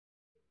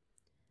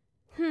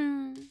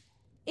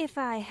If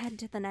I head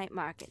to the night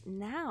market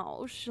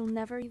now, she'll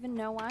never even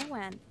know I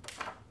went.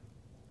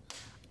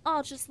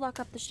 I'll just lock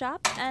up the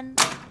shop and...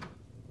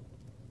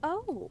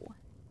 Oh.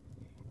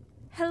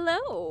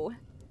 Hello.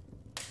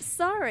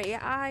 Sorry,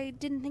 I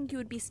didn't think you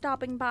would be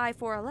stopping by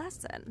for a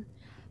lesson.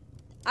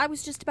 I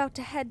was just about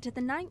to head to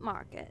the night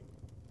market.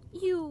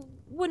 You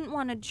wouldn't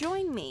want to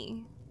join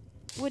me,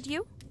 would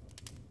you?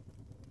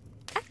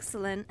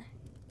 Excellent.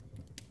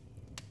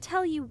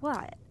 Tell you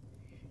what,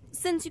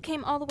 since you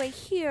came all the way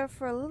here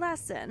for a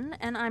lesson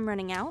and I'm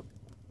running out,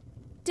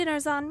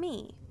 dinner's on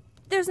me.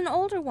 There's an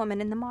older woman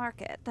in the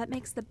market that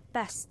makes the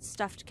best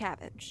stuffed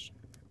cabbage.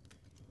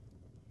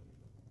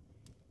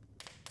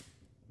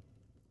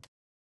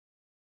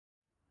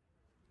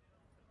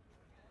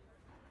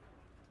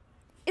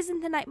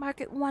 Isn't the night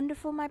market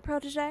wonderful, my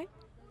protege?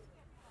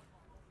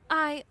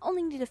 I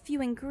only need a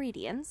few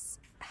ingredients.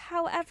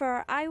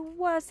 However, I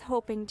was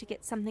hoping to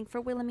get something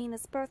for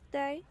Wilhelmina's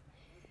birthday.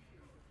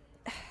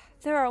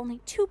 There are only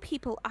 2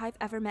 people I've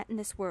ever met in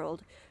this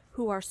world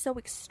who are so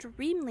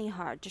extremely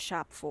hard to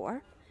shop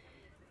for.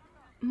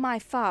 My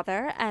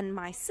father and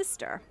my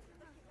sister.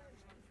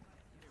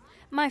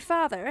 My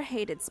father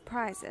hated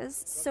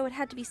surprises, so it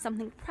had to be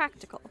something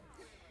practical.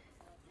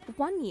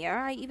 One year,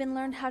 I even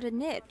learned how to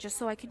knit just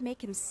so I could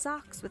make him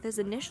socks with his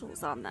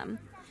initials on them.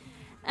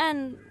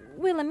 And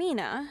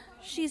Wilhelmina,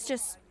 she's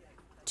just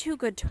too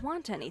good to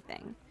want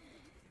anything.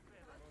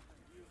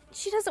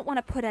 She doesn't want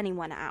to put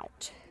anyone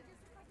out.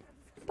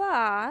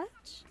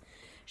 But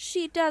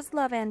she does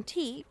love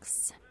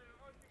antiques.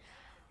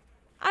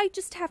 I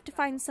just have to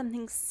find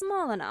something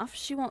small enough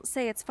she won't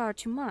say it's far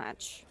too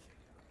much.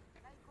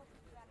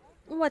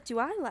 What do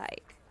I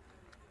like?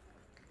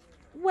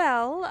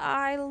 Well,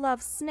 I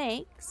love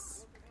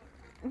snakes.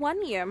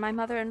 One year, my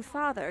mother and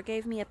father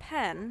gave me a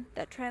pen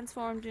that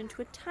transformed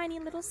into a tiny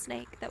little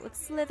snake that would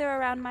slither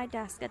around my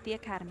desk at the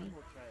Academy.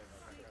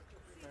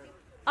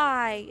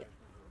 I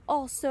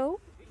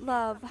also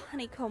love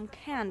honeycomb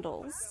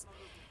candles.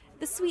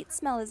 The sweet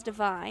smell is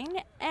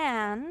divine,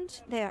 and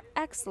they are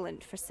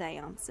excellent for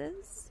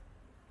seances.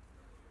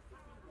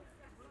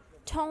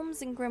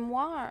 Tomes and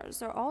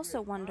grimoires are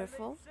also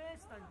wonderful.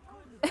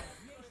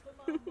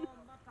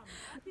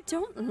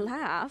 Don't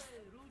laugh.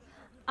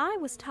 I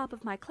was top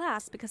of my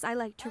class because I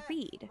liked to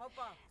read,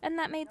 and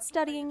that made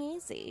studying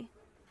easy.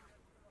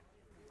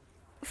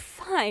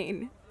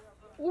 Fine.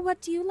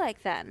 What do you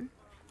like then?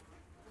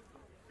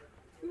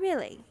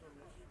 Really?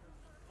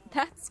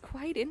 That's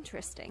quite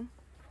interesting.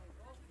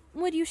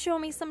 Would you show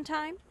me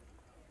sometime?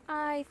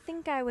 I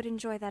think I would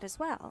enjoy that as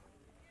well.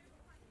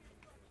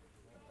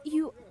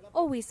 You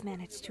always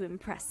manage to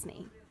impress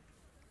me.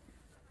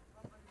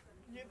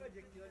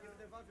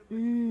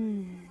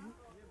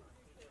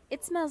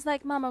 It smells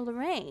like Mama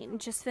Lorraine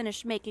just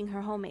finished making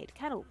her homemade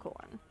kettle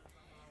corn.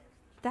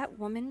 That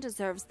woman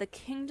deserves the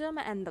kingdom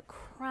and the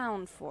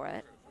crown for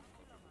it.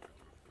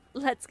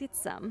 Let's get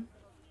some.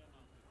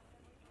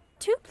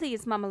 2,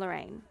 please, Mama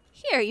Lorraine.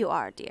 Here you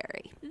are,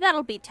 dearie.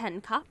 That'll be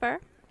 10 copper.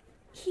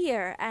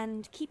 Here,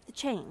 and keep the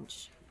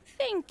change.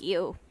 Thank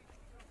you.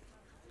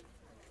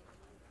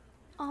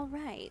 All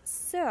right,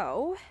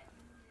 so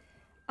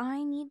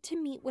I need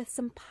to meet with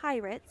some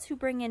pirates who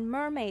bring in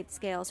mermaid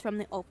scales from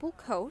the Opal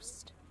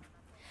Coast.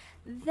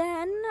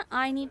 Then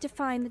I need to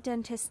find the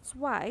dentist's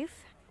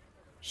wife.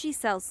 She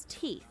sells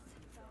teeth.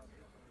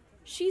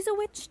 She's a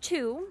witch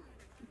too,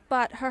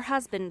 but her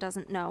husband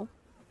doesn't know.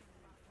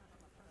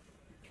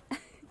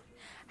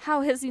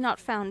 How has he not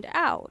found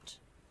out?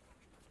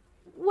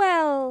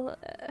 Well,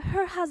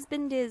 her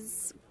husband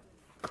is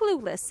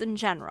clueless in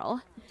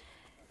general.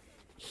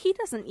 He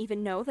doesn't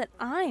even know that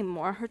I'm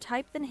more her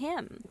type than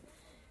him.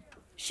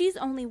 She's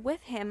only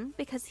with him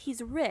because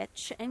he's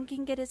rich and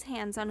can get his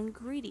hands on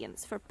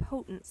ingredients for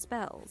potent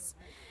spells.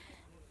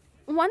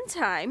 One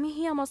time,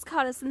 he almost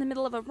caught us in the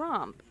middle of a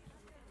romp.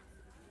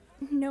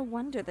 No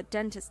wonder the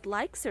dentist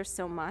likes her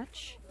so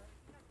much.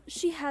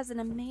 She has an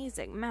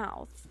amazing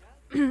mouth.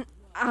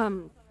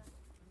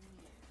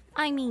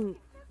 I mean,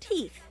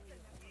 teeth,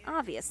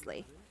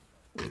 obviously.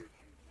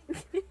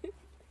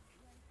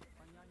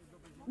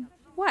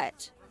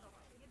 What?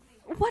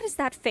 What is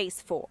that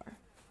face for?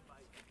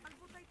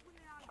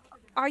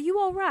 Are you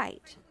all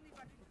right?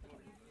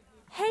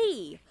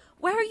 Hey,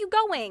 where are you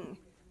going?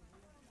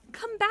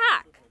 Come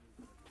back.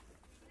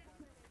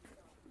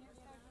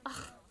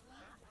 Ugh,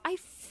 I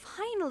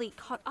finally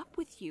caught up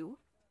with you.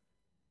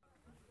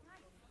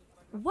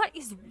 What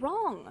is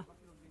wrong?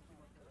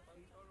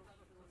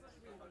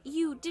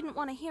 You didn't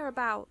want to hear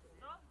about...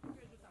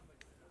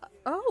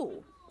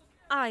 Oh,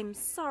 I'm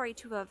sorry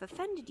to have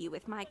offended you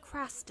with my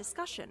crass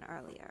discussion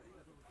earlier.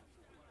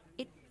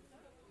 It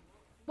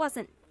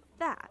wasn't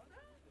that.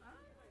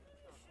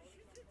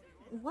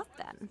 What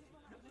then?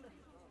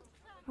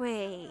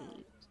 Wait.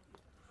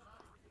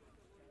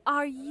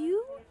 Are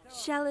you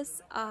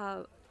jealous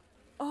of...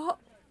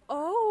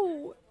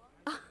 Oh.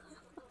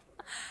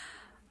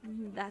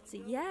 That's a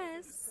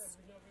yes.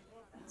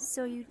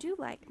 So you do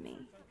like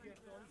me.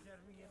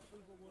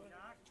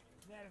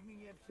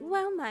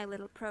 Well, my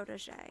little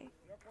protege,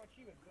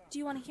 do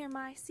you want to hear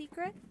my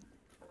secret?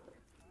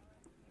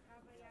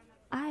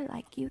 I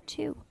like you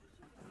too.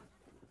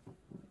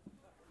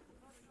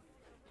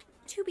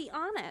 To be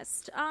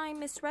honest, I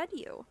misread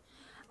you.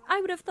 I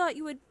would have thought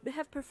you would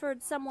have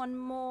preferred someone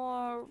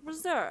more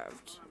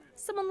reserved,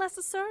 someone less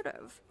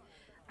assertive.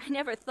 I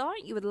never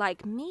thought you would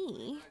like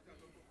me.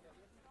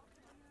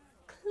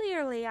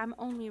 Clearly, I'm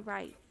only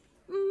right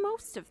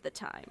most of the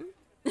time.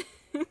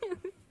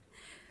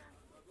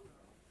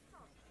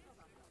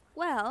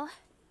 Well,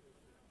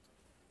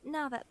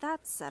 now that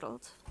that's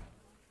settled,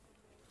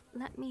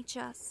 let me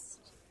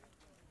just...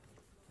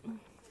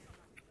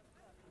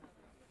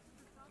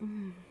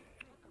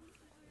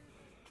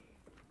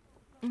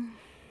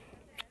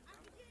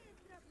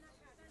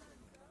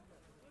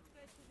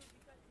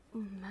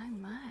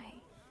 My.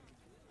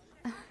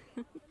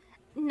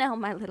 Now,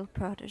 my little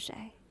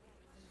protege,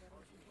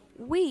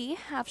 we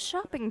have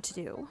shopping to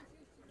do.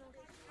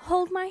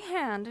 Hold my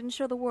hand and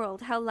show the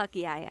world how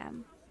lucky I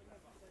am.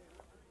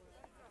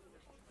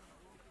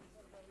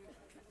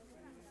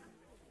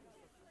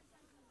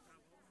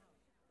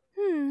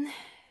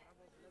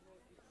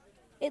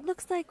 It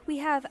looks like we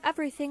have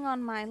everything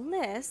on my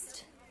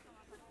list.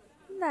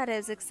 That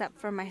is, except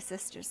for my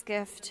sister's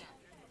gift.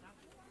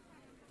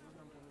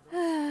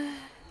 Oh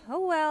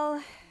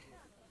well.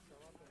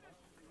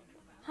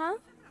 Huh?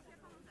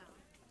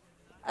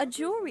 A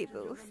jewelry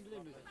booth?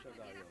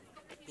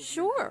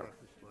 Sure.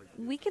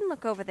 We can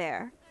look over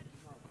there.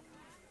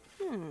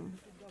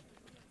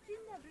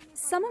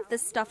 Some of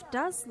this stuff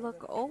does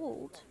look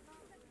old.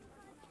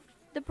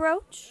 The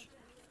brooch?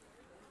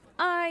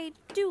 I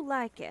do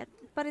like it,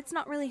 but it's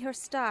not really her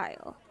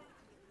style.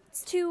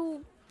 It's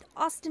too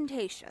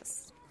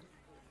ostentatious.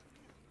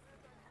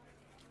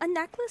 A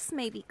necklace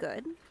may be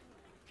good.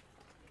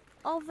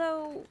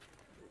 Although,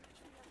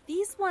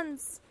 these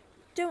ones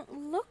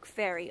don't look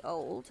very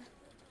old.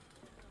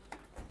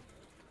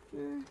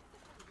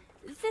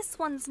 This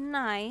one's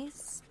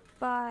nice,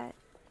 but...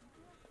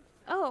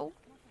 Oh.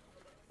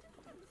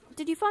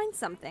 Did you find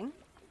something?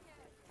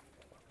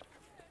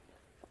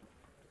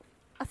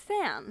 A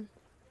fan.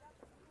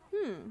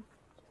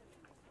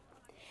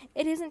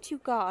 It isn't too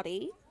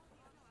gaudy.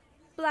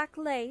 Black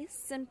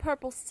lace and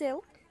purple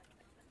silk.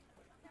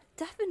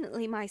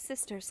 Definitely my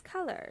sister's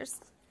colors.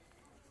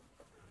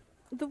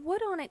 The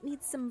wood on it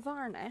needs some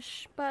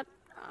varnish, but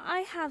I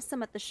have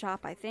some at the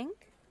shop, I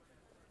think.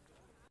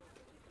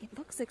 It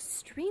looks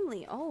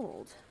extremely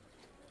old.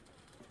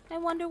 I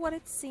wonder what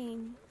it's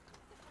seen.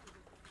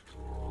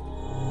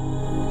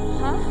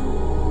 Huh?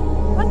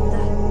 What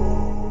the?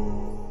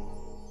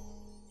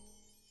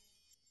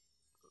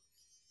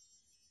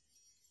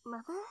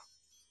 Mother?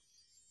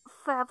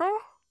 Father?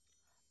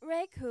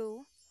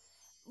 Reiku,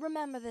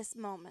 remember this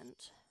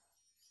moment.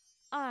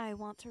 I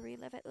want to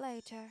relive it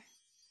later.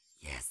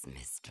 Yes,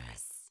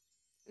 mistress.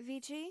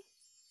 Vici,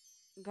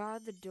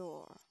 guard the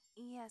door.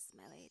 Yes,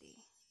 my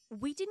lady.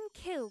 We didn't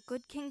kill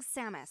good King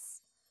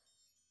Samus.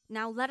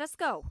 Now let us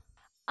go.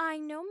 I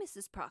know,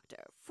 Mrs.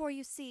 Proctor, for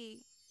you see...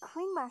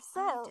 Queen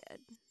Marcel... I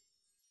did.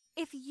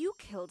 If you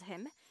killed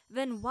him,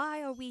 then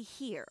why are we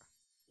here?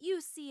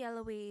 You see,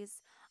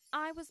 Eloise,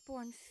 I was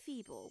born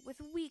feeble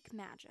with weak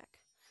magic.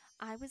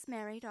 I was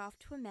married off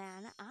to a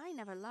man I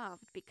never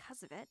loved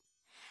because of it.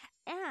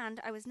 And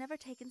I was never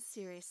taken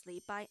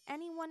seriously by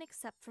anyone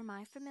except for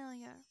my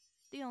familiar,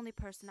 the only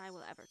person I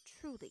will ever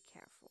truly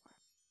care for.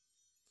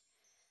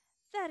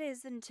 That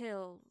is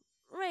until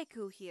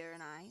Reiku here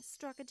and I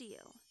struck a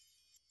deal.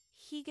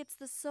 He gets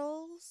the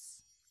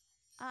souls,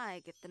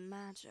 I get the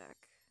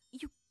magic.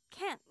 You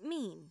can't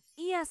mean...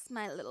 Yes,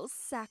 my little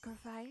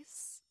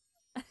sacrifice.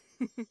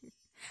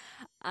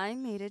 I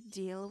made a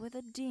deal with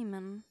a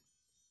demon.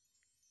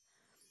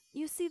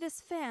 You see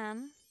this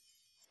fan?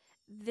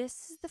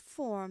 This is the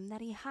form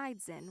that he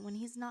hides in when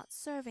he's not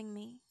serving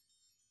me.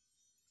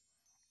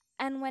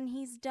 And when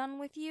he's done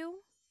with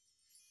you,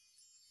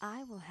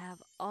 I will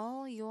have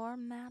all your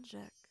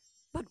magic.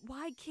 But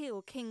why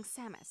kill King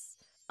Samus?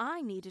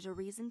 I needed a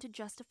reason to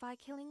justify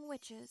killing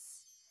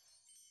witches.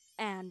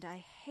 And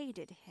I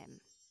hated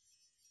him.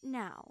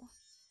 Now,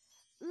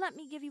 let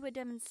me give you a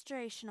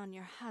demonstration on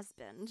your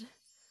husband,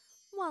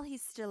 while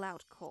he's still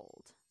out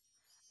cold.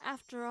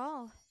 After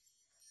all,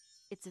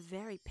 it's a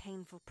very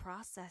painful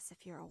process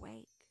if you're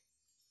awake.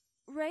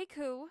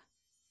 Reiku,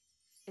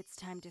 it's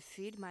time to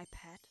feed my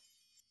pet.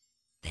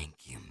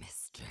 Thank you,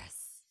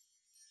 mistress.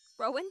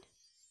 Rowan?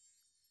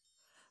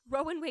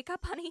 Rowan, wake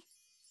up, honey.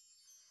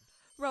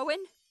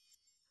 Rowan?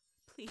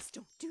 Please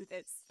don't do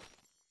this.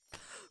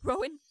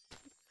 Rowan,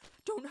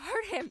 don't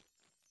hurt him.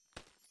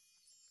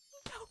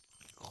 No.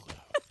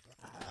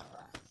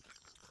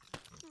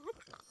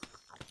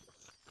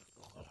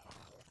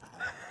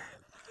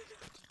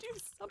 Do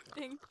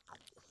something.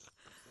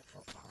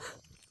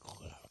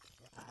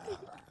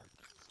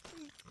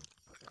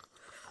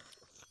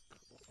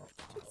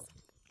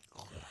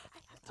 I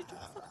have to do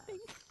something.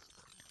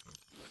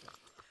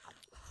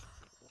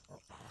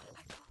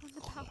 I call on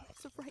the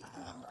powers of right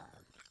now.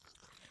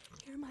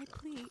 Hear my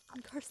plea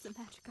and curse the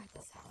magic I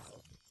possess.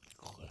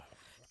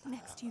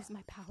 next use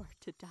my power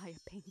to die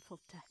a painful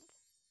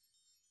death.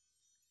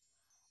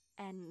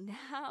 And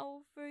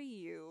now for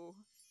you.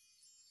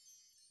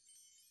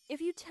 If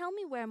you tell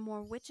me where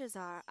more witches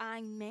are,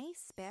 I may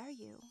spare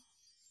you.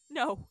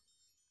 No.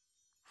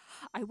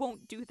 I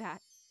won't do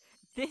that.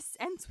 This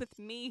ends with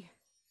me.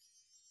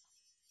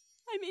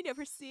 I may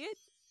never see it,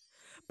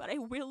 but I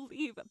will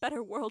leave a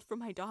better world for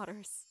my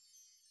daughters.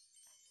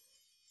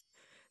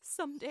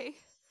 Someday,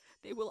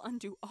 they will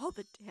undo all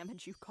the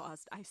damage you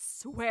caused, I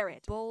swear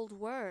it. Bold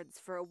words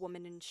for a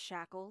woman in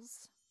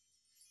shackles.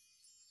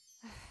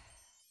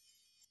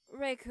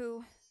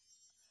 Reiku,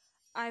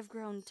 I've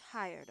grown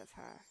tired of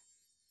her.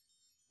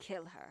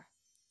 Kill her.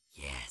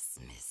 Yes,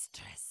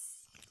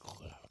 mistress.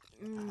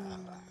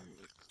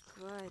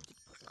 Good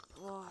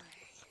boy.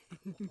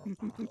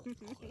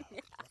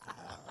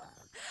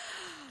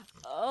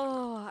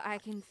 Oh, I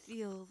can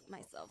feel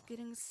myself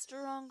getting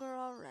stronger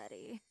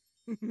already.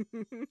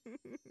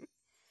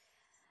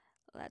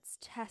 Let's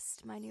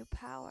test my new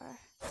power.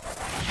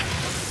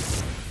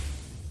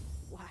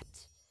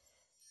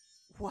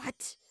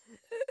 What?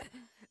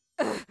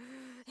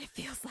 It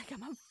feels like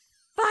I'm on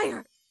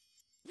fire!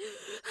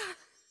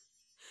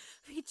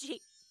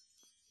 Vici,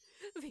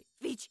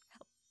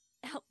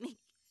 help me.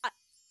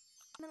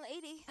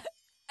 Milady,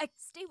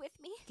 stay with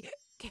me.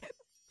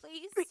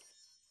 Please.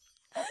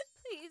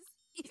 Please.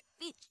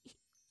 Vici.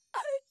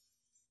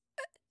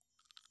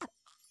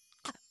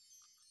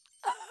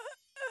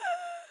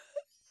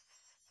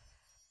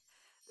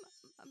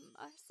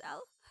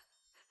 Marcel?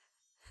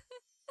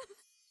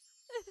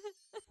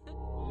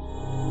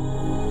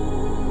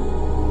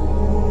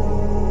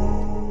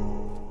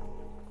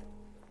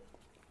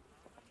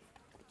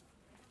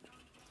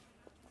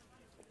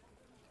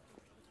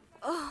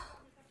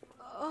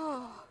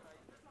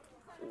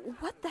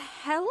 What the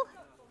hell?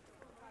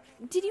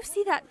 Did you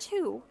see that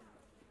too?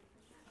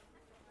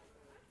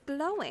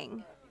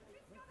 Glowing?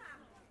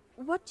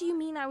 What do you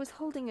mean I was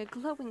holding a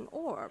glowing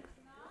orb?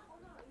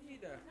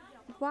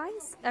 Why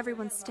is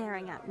everyone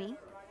staring at me?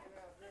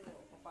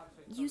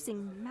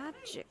 Using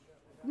magic?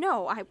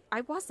 No,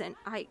 I wasn't.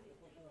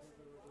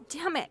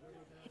 Damn it!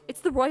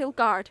 It's the Royal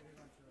Guard.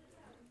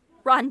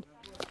 Run!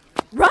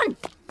 Run!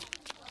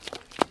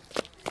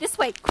 This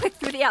way, quick,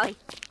 through the alley.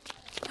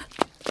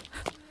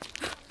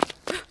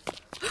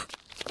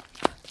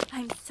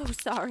 I'm so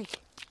sorry.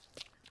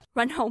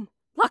 Run home.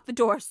 Lock the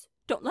doors.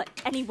 Don't let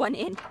anyone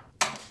in.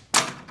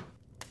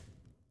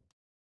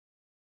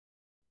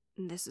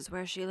 This is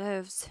where she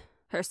lives.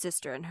 Her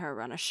sister and her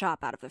run a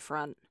shop out of the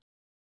front.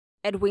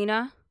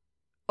 Edwina,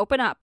 open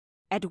up.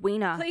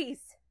 Edwina.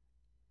 Please.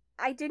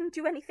 I didn't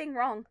do anything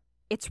wrong.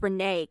 It's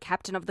Renee,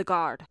 captain of the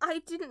guard.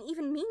 I didn't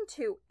even mean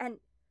to, and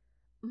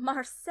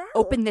Marcel.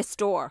 Open this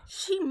door.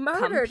 She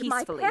murdered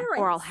my parents.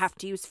 Or I'll have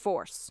to use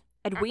force.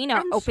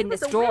 Edwina, open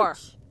this door.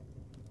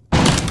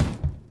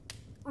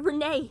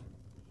 Renee.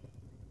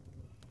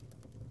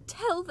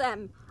 Tell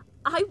them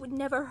I would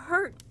never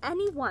hurt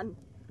anyone.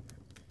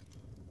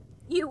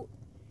 You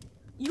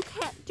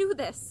can't do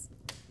this.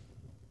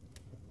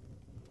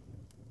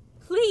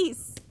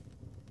 Please.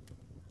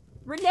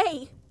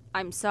 Renee.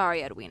 I'm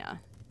sorry,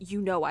 Edwina.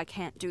 You know I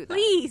can't do that.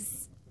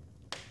 Please.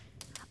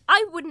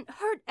 I wouldn't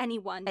hurt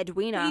anyone.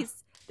 Edwina.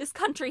 Please. This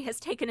country has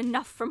taken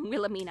enough from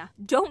Wilhelmina.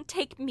 Don't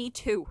take me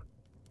too.